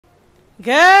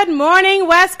Good morning,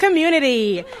 West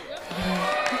community.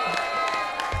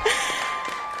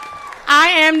 I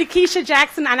am Nikisha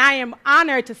Jackson, and I am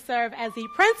honored to serve as the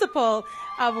principal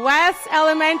of West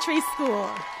Elementary School.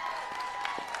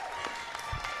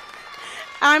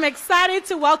 I'm excited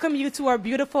to welcome you to our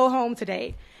beautiful home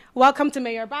today. Welcome to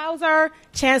Mayor Bowser,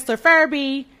 Chancellor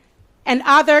Farabee, and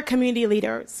other community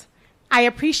leaders. I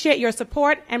appreciate your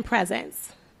support and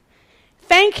presence.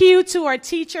 Thank you to our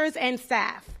teachers and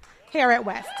staff here at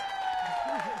West.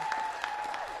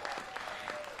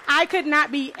 I could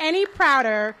not be any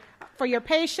prouder for your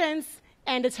patience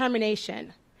and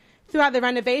determination throughout the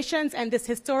renovations and this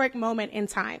historic moment in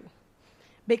time.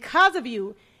 Because of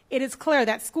you, it is clear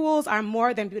that schools are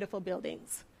more than beautiful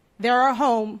buildings. They're our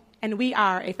home, and we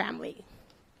are a family.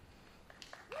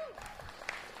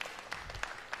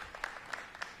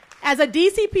 As a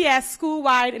DCPS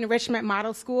school-wide enrichment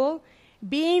model school,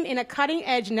 being in a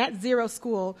cutting-edge net zero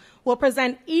school will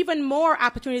present even more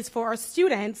opportunities for our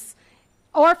students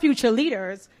or future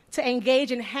leaders to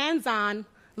engage in hands-on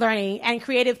learning and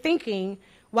creative thinking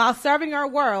while serving our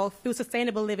world through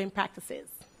sustainable living practices.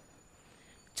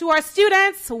 To our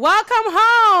students, welcome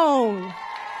home.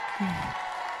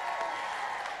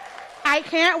 I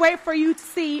can't wait for you to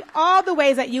see all the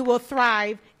ways that you will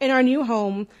thrive in our new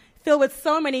home, filled with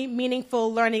so many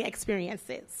meaningful learning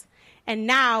experiences. And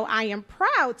now I am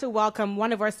proud to welcome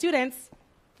one of our students,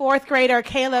 fourth grader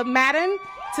Caleb Madden,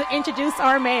 to introduce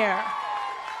our mayor.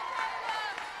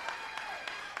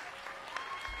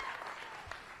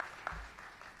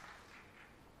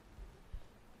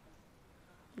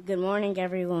 Good morning,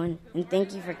 everyone, and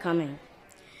thank you for coming.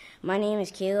 My name is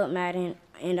Caleb Madden,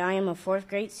 and I am a fourth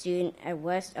grade student at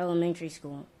West Elementary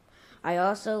School. I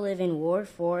also live in Ward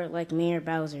 4 like Mayor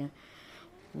Bowser.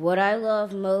 What I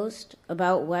love most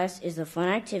about West is the fun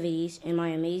activities and my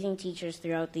amazing teachers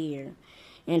throughout the year,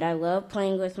 and I love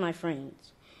playing with my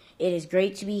friends. It is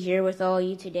great to be here with all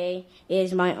you today. It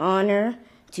is my honor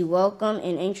to welcome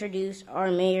and introduce our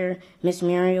mayor, Miss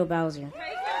Muriel Bowser.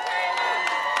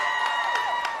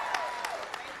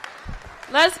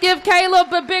 Let's give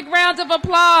Caleb a big round of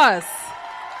applause.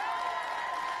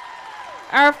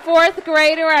 Our fourth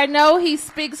grader, I know he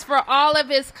speaks for all of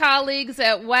his colleagues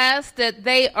at West that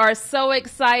they are so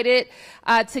excited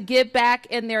to get back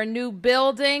in their new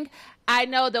building. I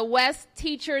know the West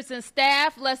teachers and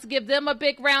staff, let's give them a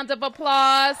big round of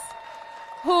applause,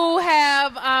 who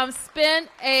have spent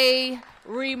a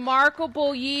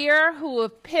remarkable year, who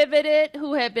have pivoted,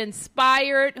 who have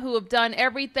inspired, who have done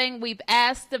everything we've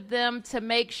asked of them to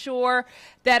make sure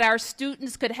that our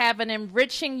students could have an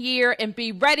enriching year and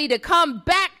be ready to come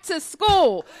back to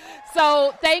school.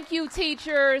 So thank you,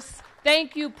 teachers.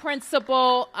 Thank you,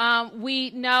 principal. We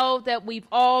know that we've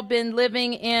all been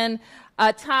living in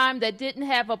a time that didn't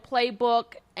have a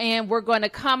playbook, and we're going to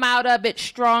come out of it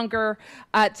stronger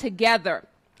together.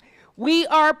 We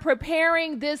are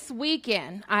preparing this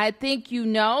weekend, I think you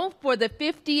know, for the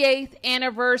 58th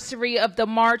anniversary of the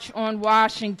March on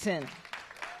Washington.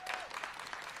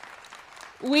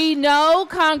 We know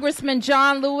Congressman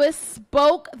John Lewis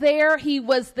spoke there. He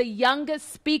was the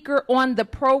youngest speaker on the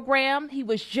program. He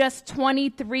was just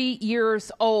 23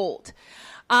 years old.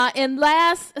 And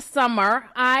last summer,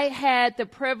 I had the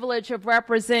privilege of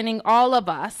representing all of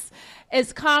us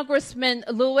as Congressman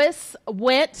Lewis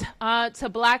went to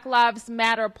Black Lives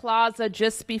Matter Plaza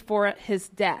just before his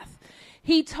death.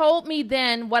 He told me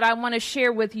then what I want to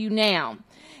share with you now.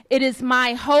 It is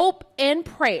my hope and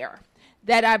prayer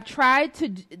that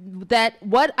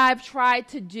what I've tried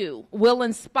to do will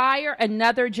inspire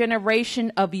another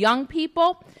generation of young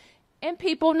people and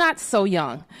people not so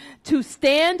young to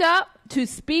stand up, to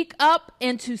speak up,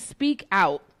 and to speak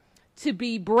out, to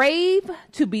be brave,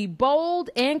 to be bold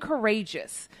and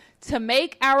courageous, to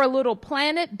make our little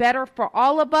planet better for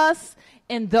all of us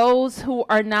and those who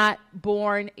are not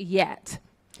born yet.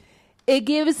 It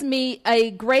gives me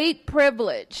a great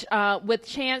privilege with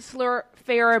Chancellor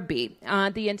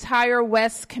Farabee, the entire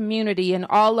West community and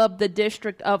all of the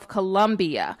District of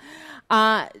Columbia,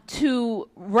 to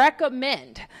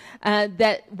recommend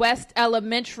that West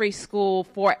Elementary School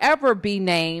forever be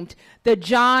named the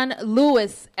John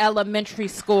Lewis Elementary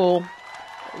School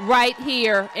right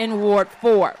here in Ward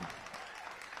 4.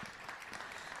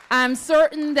 I'm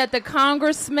certain that the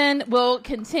Congressman will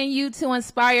continue to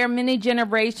inspire many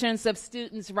generations of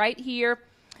students right here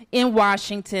in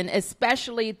Washington,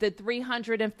 especially the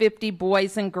 350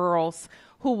 boys and girls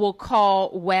who will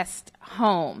call West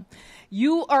home.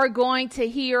 You are going to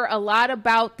hear a lot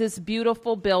about this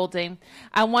beautiful building.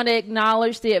 I want to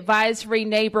acknowledge the advisory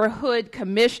neighborhood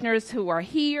commissioners who are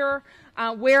here,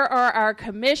 Where are our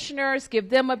commissioners? Give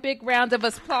them a big round of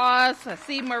applause. I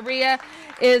see Maria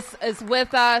is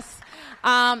with us.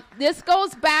 This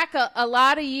goes back a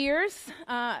lot of years.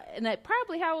 And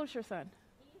probably, how old is your son?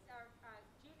 He's our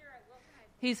junior at Wilson High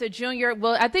School. He's a junior.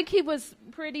 Well, I think he was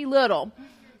pretty little.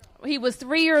 He was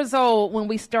 3 years old when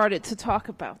we started to talk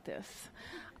about this.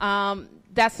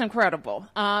 That's incredible.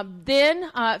 Then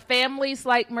families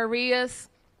like Maria's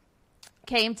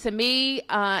came to me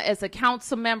as a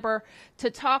council member to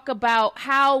talk about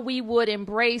how we would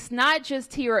embrace, not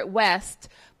just here at West,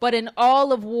 but in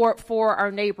all of Ward 4,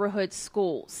 our neighborhood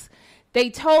schools. They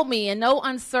told me in no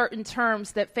uncertain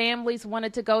terms that families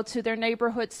wanted to go to their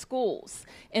neighborhood schools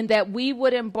and that we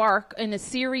would embark in a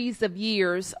series of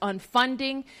years on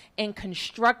funding and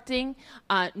constructing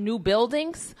new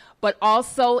buildings, but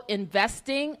also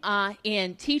investing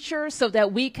in teachers so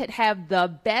that we could have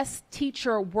the best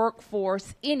teacher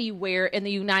workforce anywhere in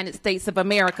the United States of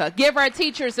America. Give our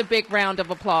teachers a big round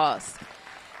of applause.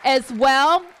 As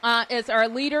well as our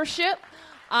leadership.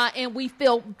 And we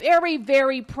feel very,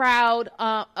 very proud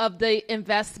of the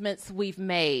investments we've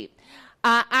made.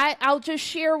 I'll just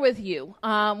share with you,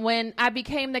 when I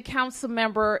became the council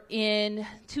member in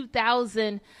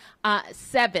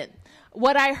 2007,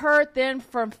 what I heard then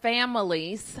from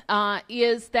families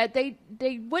is that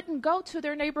they wouldn't go to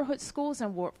their neighborhood schools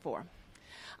in Ward 4.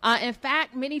 In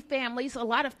fact, many families, a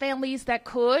lot of families that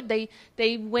could,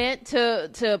 they went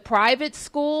to private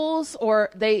schools,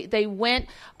 or they went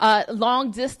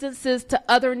long distances to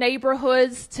other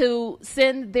neighborhoods to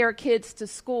send their kids to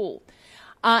school.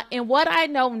 And what I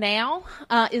know now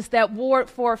is that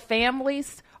Ward 4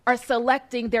 families are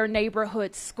selecting their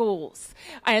neighborhood schools,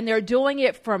 and they're doing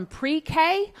it from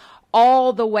pre-K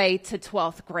all the way to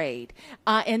 12th grade.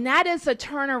 And that is a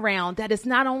turnaround that is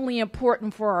not only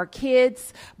important for our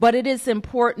kids, but it is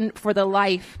important for the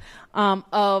life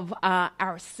of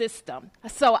our system.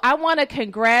 So I want to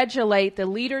congratulate the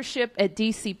leadership at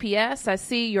DCPS. I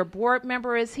see your board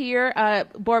member is here,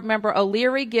 Board Member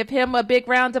O'Leary. Give him a big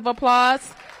round of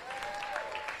applause.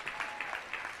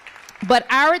 But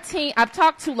our team, I've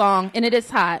talked too long and it is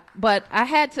hot, but I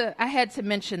had to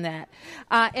mention that.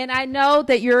 And I know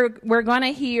that we're going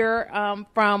to hear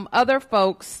from other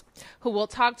folks who will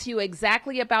talk to you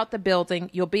exactly about the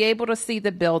building. You'll be able to see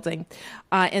the building,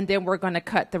 and then we're going to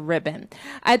cut the ribbon.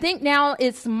 I think now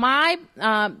it's my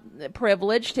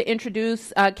privilege to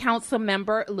introduce Council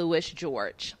Member Louis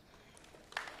George.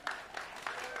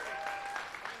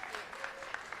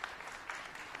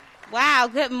 Wow,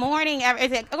 good morning.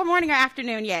 Is it good morning or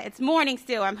afternoon yet? It's morning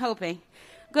still, I'm hoping.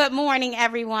 Good morning,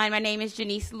 everyone. My name is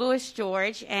Janice Lewis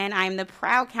George, and I'm the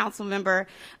proud council member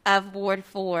of Ward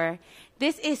 4.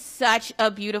 This is such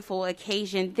a beautiful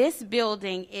occasion. This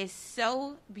building is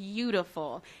so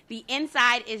beautiful. The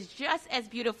inside is just as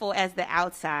beautiful as the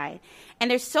outside.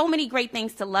 And there's so many great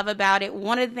things to love about it.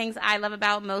 One of the things I love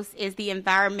about most is the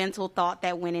environmental thought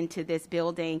that went into this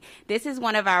building. This is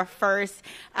one of our first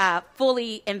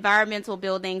fully environmental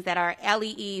buildings that are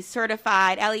LED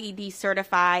certified,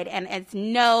 and it's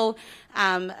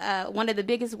one of the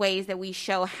biggest ways that we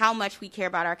show how much we care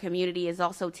about our community is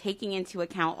also taking into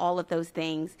account all of those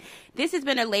things. This has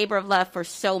been a labor of love for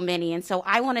so many, and so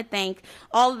I want to thank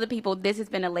all of the people this has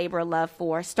been a labor of love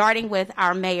for, starting with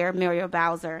our mayor, Muriel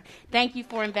Bowser. Thank you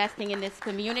for investing in this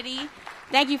community.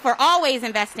 Thank you for always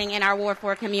investing in our Ward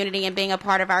 4 community and being a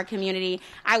part of our community.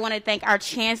 I want to thank our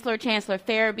Chancellor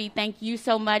Farabee. Thank you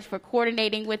so much for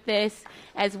coordinating with this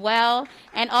as well.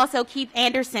 And also Keith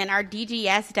Anderson, our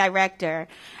DGS director.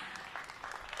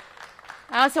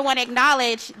 I also want to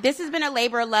acknowledge this has been a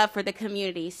labor of love for the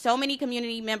community. So many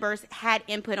community members had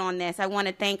input on this. I want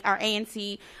to thank our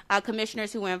ANC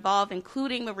commissioners who were involved,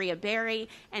 including Maria Berry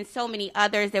and so many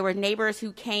others. There were neighbors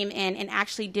who came in and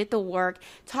actually did the work,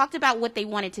 talked about what they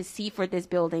wanted to see for this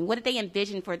building, what did they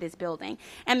envision for this building.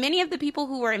 And many of the people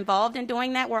who were involved in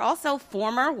doing that were also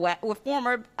former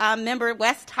member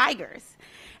West Tigers.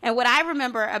 And what I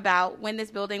remember about when this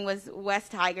building was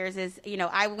West Tigers is,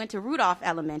 I went to Rudolph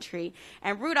Elementary,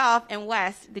 and Rudolph and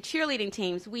West, the cheerleading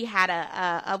teams, we had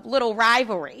a little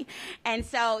rivalry. And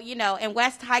so, and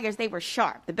West Tigers, they were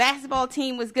sharp. The basketball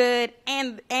team was good,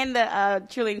 and the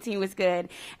cheerleading team was good.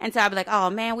 And so I'd be like, oh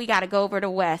man, we got to go over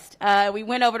to West. We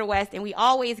went over to West, and we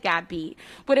always got beat,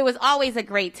 but it was always a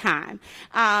great time.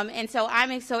 And so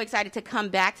I'm so excited to come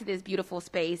back to this beautiful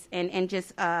space and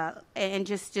just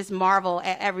marvel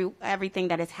at everything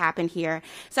that has happened here.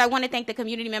 So I want to thank the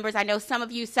community members. I know some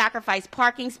of you sacrificed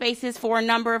parking spaces for a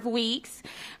number of weeks.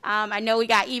 I know we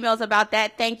got emails about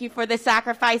that. Thank you for the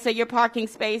sacrifice of your parking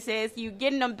spaces. You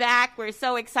getting them back. We're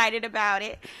so excited about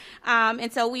it.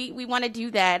 And so we want to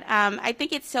do that. I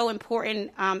think it's so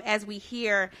important as we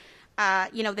hear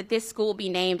that this school be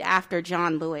named after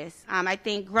John Lewis. I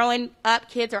think growing up,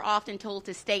 kids are often told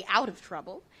to stay out of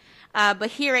trouble. But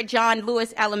here at John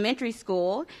Lewis Elementary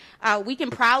School, we can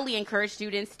proudly encourage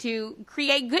students to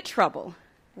create good trouble,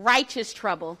 righteous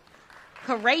trouble,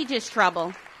 courageous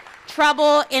trouble,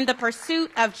 trouble in the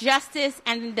pursuit of justice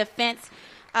and in defense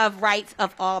of rights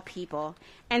of all people.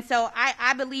 And so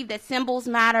I believe that symbols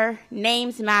matter,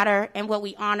 names matter, and what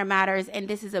we honor matters. And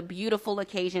this is a beautiful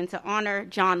occasion to honor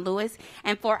John Lewis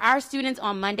and for our students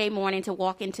on Monday morning to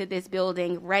walk into this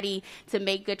building ready to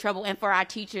make good trouble, and for our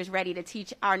teachers ready to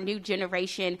teach our new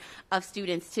generation of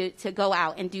students to go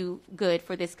out and do good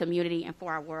for this community and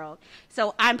for our world.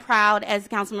 So I'm proud as a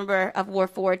council member of Ward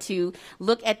 4 to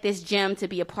look at this gym, to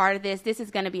be a part of this. This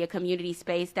is going to be a community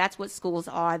space. That's what schools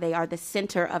are. They are the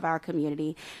center of our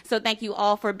community. So thank you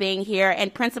all for being here.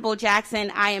 And Principal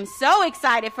Jackson, I am so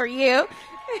excited for you.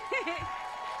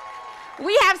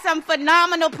 We have some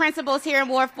phenomenal principals here in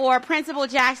Ward 4. Principal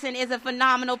Jackson is a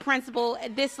phenomenal principal.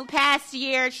 This past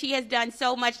year, she has done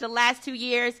so much. The last 2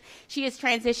 years, she has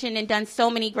transitioned and done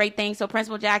so many great things. So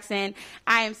Principal Jackson,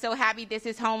 I am so happy this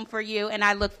is home for you, and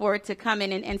I look forward to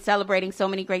coming and celebrating so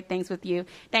many great things with you.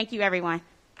 Thank you, everyone.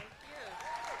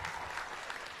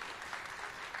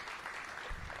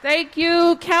 Thank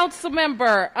you, Council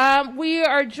Member. We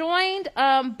are joined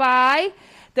by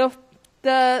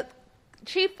the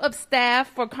Chief of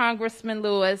Staff for Congressman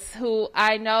Lewis, who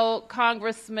I know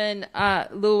Congressman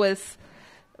Lewis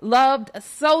loved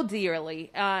so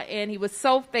dearly, and he was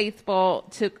so faithful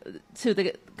to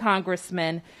the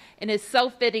congressman. And it's so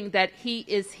fitting that he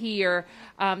is here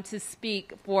to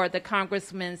speak for the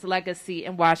congressman's legacy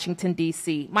in Washington,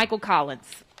 D.C. Michael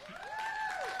Collins.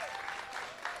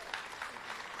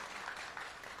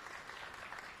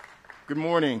 Good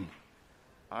morning.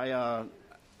 I'm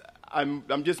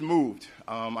just moved.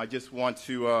 I just want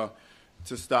to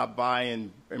stop by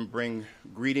and bring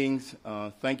greetings.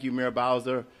 Thank you, Mayor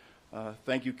Bowser.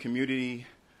 Thank you, community,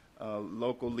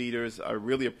 local leaders. I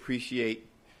really appreciate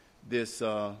this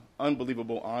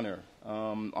unbelievable honor.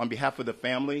 On behalf of the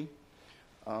family,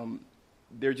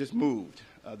 they're just moved.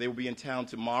 They will be in town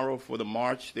tomorrow for the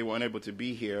march. They were unable to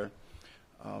be here.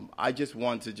 I just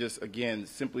want to again,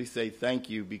 simply say thank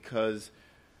you, because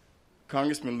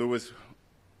Congressman Lewis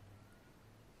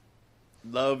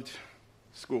loved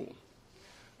school.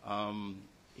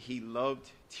 He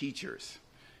loved teachers.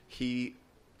 He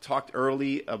talked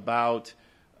early about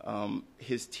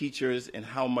his teachers and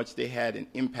how much they had an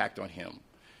impact on him.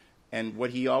 And what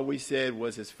he always said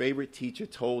was his favorite teacher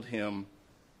told him,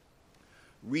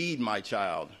 "Read, my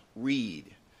child, read."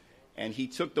 And he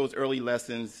took those early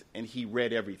lessons and he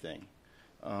read everything.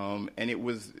 And it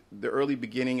was the early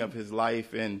beginning of his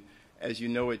life. And as you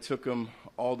know, it took him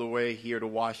all the way here to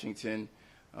Washington,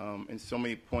 and so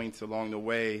many points along the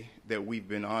way that we've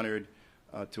been honored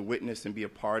to witness and be a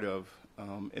part of.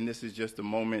 And this is just a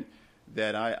moment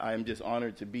that I am just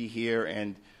honored to be here.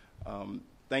 And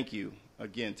thank you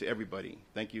again to everybody.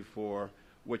 Thank you for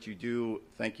what you do.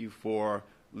 Thank you for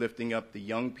lifting up the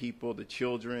young people, the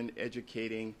children,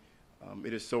 educating.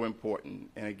 It is so important.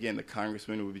 And again, the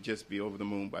congressman would just be over the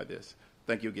moon by this.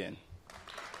 Thank you again.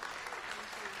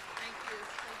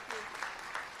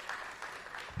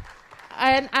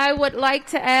 And I would like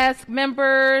to ask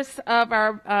members of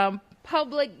our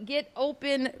public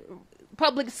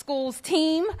schools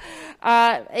team,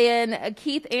 and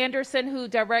Keith Anderson, who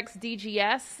directs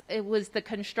DGS. It was the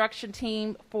construction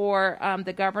team for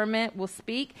the government, will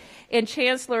speak. And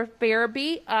Chancellor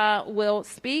Farabee will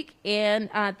speak. And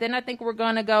then I think we're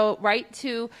going to go right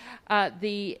to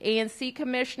the ANC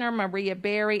Commissioner, Maria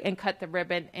Berry, and cut the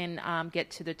ribbon and get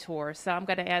to the tour. So I'm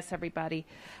going to ask everybody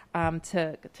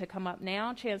to come up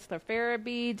now. Chancellor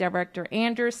Farabee, Director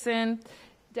Anderson.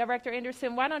 Director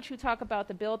Anderson, why don't you talk about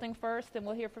the building first, and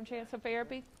we'll hear from Chancellor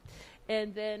Farabee,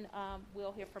 and then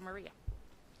we'll hear from Maria.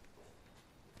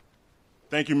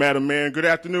 Thank you, Madam Mayor. Good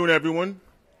afternoon, everyone.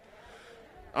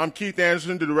 I'm Keith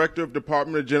Anderson, the Director of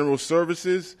Department of General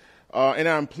Services, and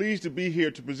I'm pleased to be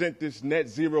here to present this net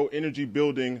zero energy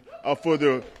building for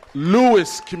the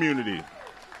Lewis community.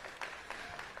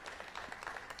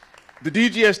 The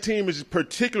DGS team is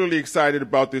particularly excited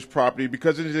about this property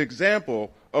because it is an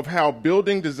example of how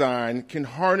building design can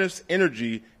harness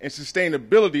energy and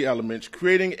sustainability elements,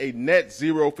 creating a net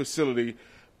zero facility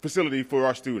for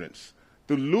our students.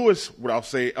 The Lewis, what I'll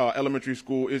say, elementary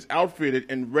school is outfitted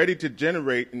and ready to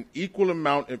generate an equal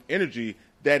amount of energy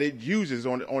that it uses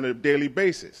on a daily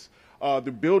basis. The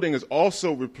building is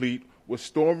also replete with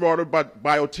stormwater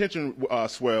biotension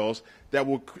swells that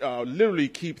will literally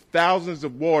keep thousands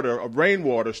of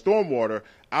rainwater, stormwater,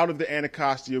 out of the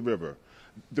Anacostia River.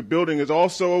 The building is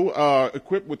also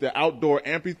equipped with the outdoor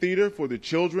amphitheater for the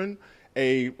children,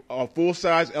 a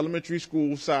full-size elementary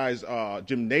school-size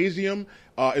gymnasium,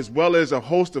 as well as a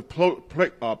host of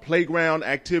playground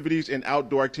activities and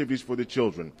outdoor activities for the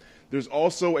children. There's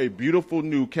also a beautiful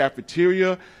new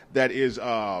cafeteria that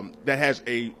has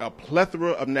a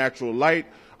plethora of natural light.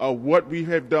 What we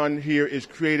have done here is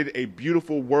created a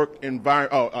beautiful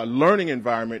learning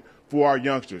environment for our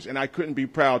youngsters, and I couldn't be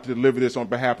proud to deliver this on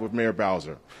behalf of Mayor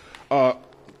Bowser.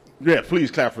 Please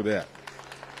clap for that.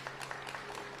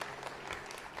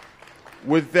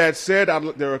 With that said,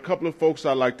 there are a couple of folks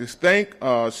I'd like to thank,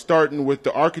 starting with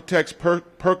the architects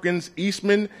Perkins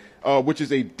Eastman, which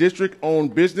is a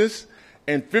district-owned business,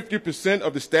 and 50%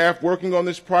 of the staff working on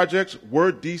this project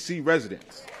were D.C.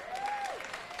 residents.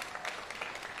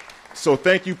 So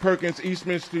thank you, Perkins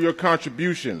Eastman, for your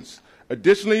contributions.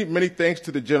 Additionally, many thanks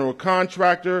to the general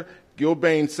contractor,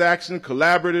 Gilbane-Saxon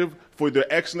Collaborative, for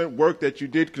the excellent work that you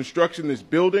did constructing this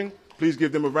building. Please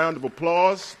give them a round of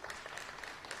applause.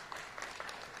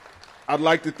 I'd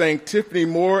like to thank Tiffany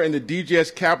Moore and the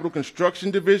DGS Capital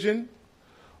Construction Division.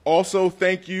 Also,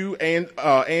 thank you,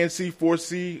 ANC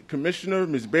 4C Commissioner,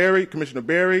 Commissioner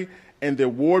Berry, and the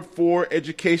Ward 4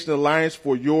 Education Alliance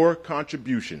for your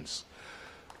contributions.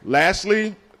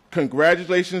 Lastly,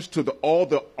 congratulations to all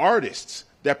the artists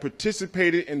that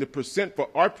participated in the Percent for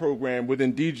Art program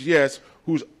within DGS,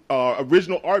 whose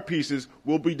original art pieces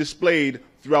will be displayed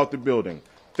throughout the building.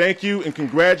 Thank you, and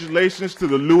congratulations to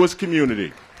the Lewis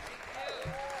community.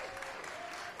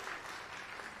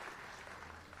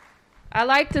 I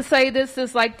like to say this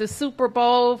is like the Super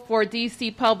Bowl for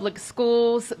DC public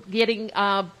schools, getting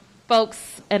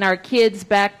folks and our kids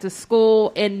back to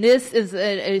school. And this is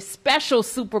a special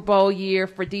Super Bowl year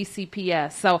for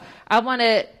DCPS. So I want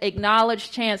to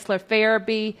acknowledge Chancellor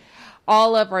Farabee,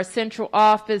 all of our central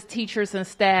office teachers and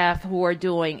staff who are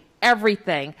doing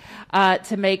everything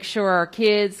to make sure our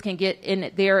kids can get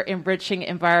in their enriching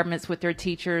environments with their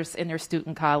teachers and their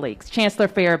student colleagues. Chancellor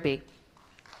Farabee.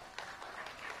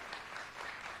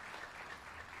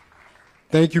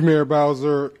 Thank you, Mayor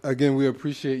Bowser. Again, we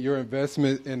appreciate your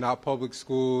investment in our public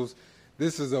schools.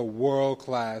 This is a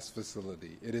world-class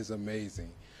facility. It is amazing.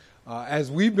 As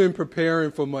we've been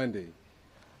preparing for Monday,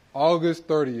 August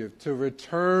 30th, to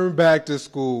return back to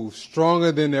school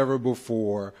stronger than ever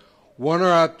before, one of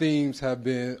our themes have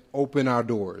been open our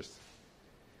doors.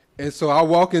 And so I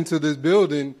walk into this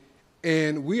building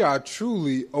and we are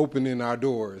truly opening our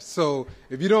doors. So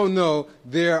if you don't know,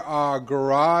 there are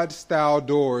garage-style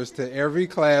doors to every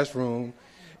classroom,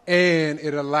 and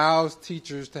it allows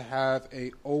teachers to have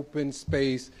an open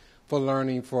space for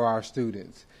learning for our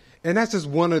students. And that's just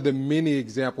one of the many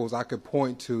examples I could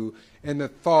point to in the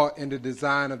thought and the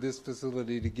design of this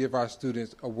facility to give our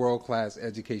students a world-class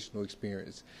educational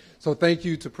experience. So thank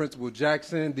you to Principal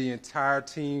Jackson, the entire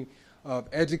team of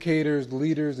educators,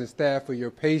 leaders, and staff for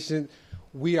your patience.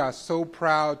 We are so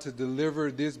proud to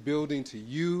deliver this building to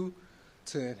you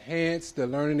to enhance the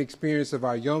learning experience of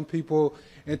our young people,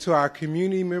 and to our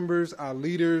community members, our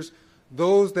leaders,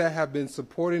 those that have been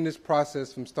supporting this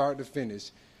process from start to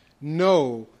finish.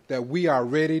 Know that we are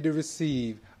ready to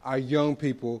receive our young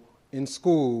people in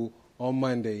school on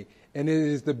Monday, and it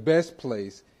is the best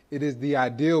place. It is the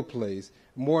ideal place.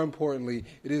 More importantly,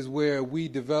 it is where we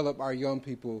develop our young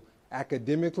people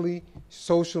academically,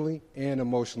 socially, and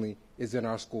emotionally, is in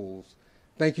our schools.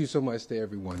 Thank you so much to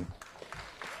everyone.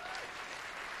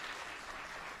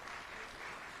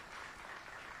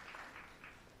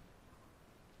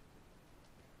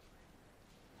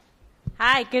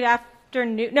 Hi, good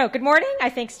afternoon. No, good morning, I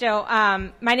think still.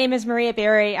 My name is Maria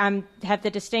Berry. I have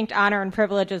the distinct honor and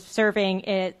privilege of serving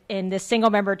in the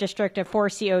single-member district of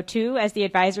 4CO2 as the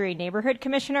Advisory Neighborhood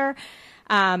Commissioner.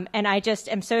 And I just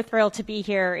am so thrilled to be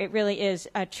here. It really is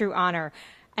a true honor.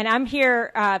 And I'm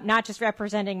here not just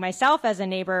representing myself as a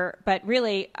neighbor, but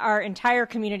really our entire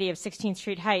community of 16th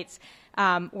Street Heights.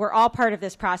 We're all part of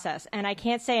this process. And I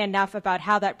can't say enough about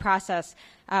how that process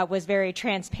was very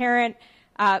transparent,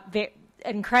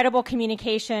 incredible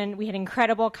communication. We had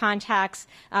incredible contacts,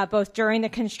 both during the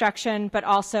construction, but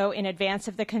also in advance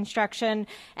of the construction.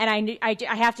 And I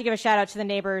have to give a shout out to the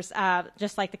neighbors,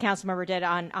 just like the council member did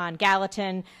on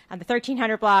Gallatin, on the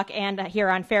 1300 block, and here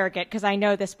on Farragut, because I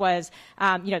know this was,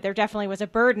 there definitely was a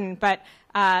burden, but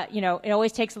it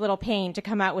always takes a little pain to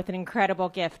come out with an incredible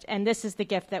gift. And this is the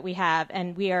gift that we have.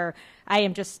 And I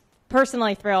am just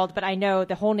personally thrilled, but I know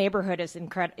the whole neighborhood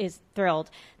is thrilled.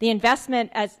 The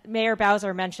investment, as Mayor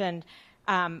Bowser mentioned,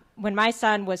 when my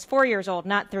son was 4 years old,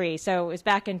 not 3, so it was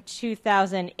back in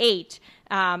 2008,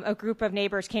 a group of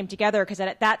neighbors came together because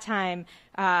at that time,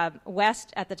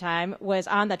 West at the time was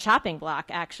on the chopping block,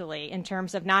 actually, in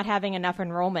terms of not having enough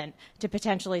enrollment to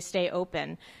potentially stay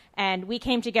open. And we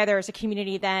came together as a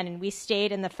community then, and we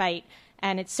stayed in the fight.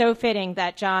 And it's so fitting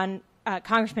that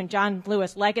Congressman John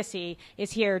Lewis' legacy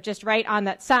is here just right on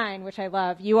that sign, which I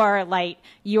love. You are a light,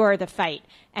 you are the fight.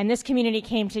 And this community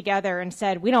came together and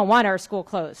said, we don't want our school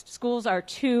closed. Schools are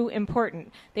too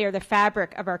important. They are the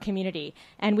fabric of our community.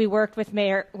 And we worked with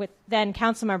then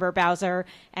Councilmember Bowser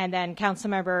and then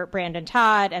Councilmember Brandon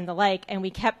Todd and the like, and we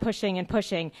kept pushing and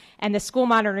pushing. And the school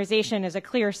modernization is a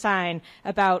clear sign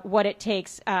about what it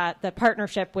takes, the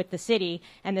partnership with the city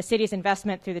and the city's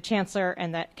investment through the chancellor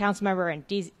and the councilmember and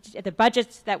the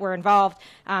budgets that were involved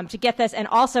to get this, and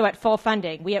also at full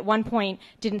funding. We at one point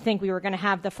didn't think we were going to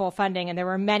have the full funding, and there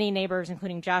were many neighbors,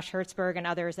 including Josh Hertzberg and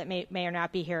others that may or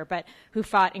not be here, but who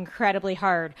fought incredibly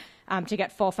hard to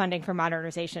get full funding for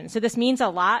modernization. So this means a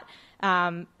lot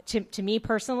to me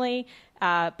personally,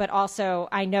 but also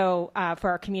I know for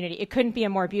our community. It couldn't be a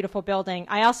more beautiful building.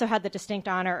 I also had the distinct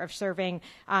honor of serving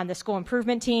on the school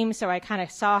improvement team, so I kind of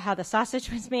saw how the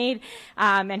sausage was made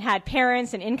and had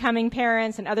parents and incoming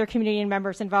parents and other community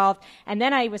members involved. And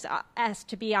then I was asked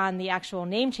to be on the actual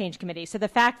name change committee. So the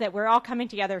fact that we're all coming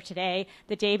together today,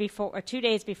 the day before, or 2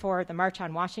 days before the March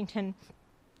on Washington,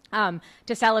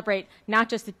 to celebrate not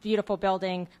just the beautiful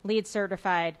building, LEED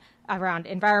certified around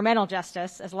environmental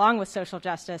justice, as long with social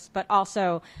justice, but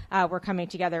also we're coming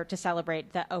together to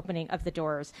celebrate the opening of the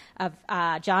doors of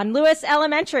John Lewis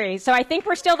Elementary. So I think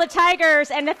we're still the Tigers,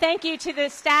 and a thank you to the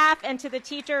staff and to the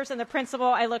teachers and the principal.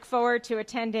 I look forward to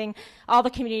attending all the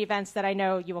community events that I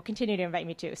know you will continue to invite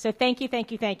me to. So thank you, thank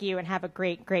you, thank you, and have a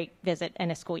great, great visit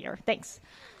and a school year. Thanks.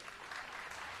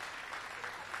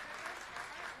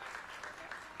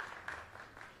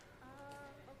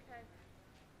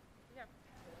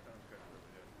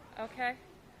 Okay.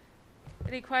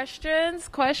 Any questions?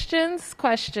 Questions?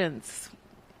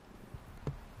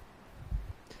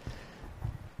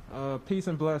 Peace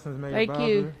and blessings, Mayor Thank Bowser.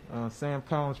 you. Sam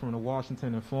Collins from the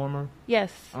Washington Informer.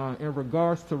 Yes. In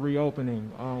regards to reopening,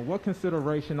 what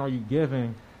consideration are you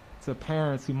giving to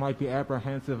parents who might be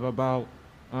apprehensive about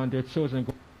their children?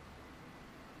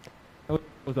 It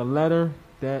was a letter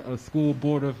that a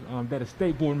that a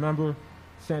state board member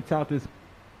sent out. This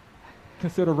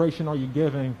consideration are you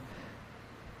giving?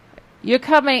 You're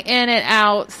coming in and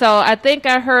out, so I think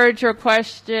I heard your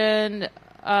question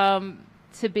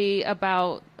to be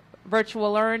about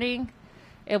virtual learning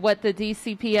and what the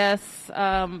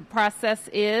DCPS process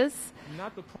is.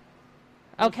 Not the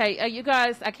Okay, you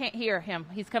guys, I can't hear him.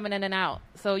 He's coming in and out.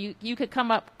 So you could come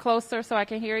up closer so I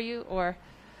can hear you, or?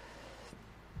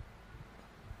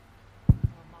 My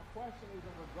question is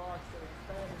in regards to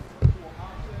expanding virtual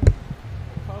options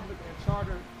for public and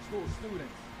charter school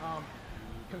students.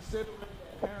 Considering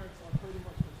that parents are pretty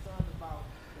much concerned about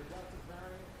the Delta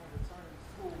variant and returning to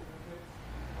school in this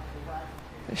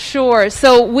rapid. Sure.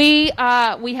 So we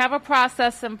have a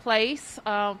process in place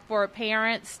for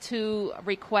parents to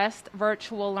request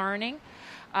virtual learning.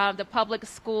 The public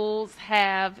schools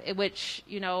have, which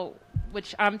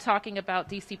I'm talking about,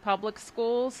 DC Public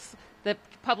Schools. The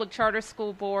Public Charter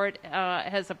School Board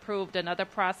has approved another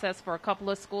process for a couple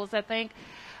of schools, I think.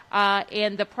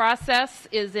 And the process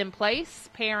is in place.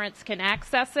 Parents can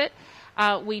access it.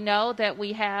 We know that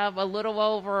we have a little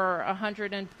over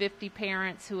 150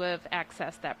 parents who have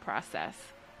accessed that process.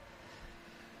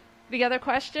 Any other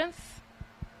questions?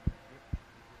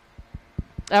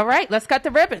 All right, let's cut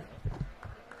the ribbon.